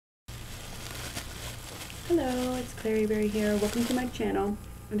Hello, it's KlaireeBerry here. Welcome to my channel.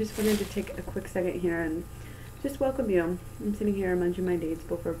 I just wanted to take a quick second here and just welcome you. I'm sitting here munching my dates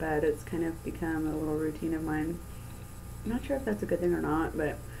before bed. It's kind of become a little routine of mine. I'm not sure if that's a good thing or not,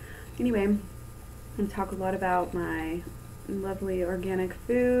 but anyway, I'm going to talk a lot about my lovely organic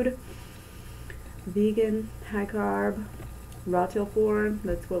food, vegan, high carb, raw till form.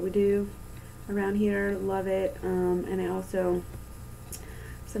 That's what we do around here. Love it. And I also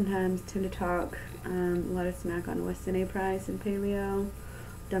sometimes tend to talk a lot of smack on Weston A. Price and paleo.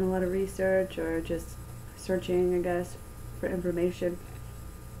 Done a lot of research or just searching, I guess, for information.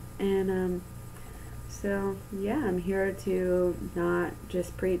 And so yeah, I'm here to not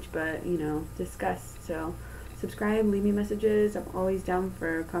just preach, but discuss. So subscribe, leave me messages. I'm always down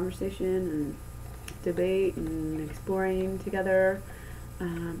for conversation and debate and exploring together.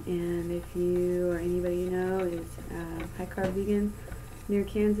 And if you or anybody you know is high carb vegan near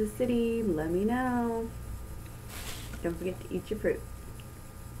Kansas City, let me know. Don't forget to eat your fruit.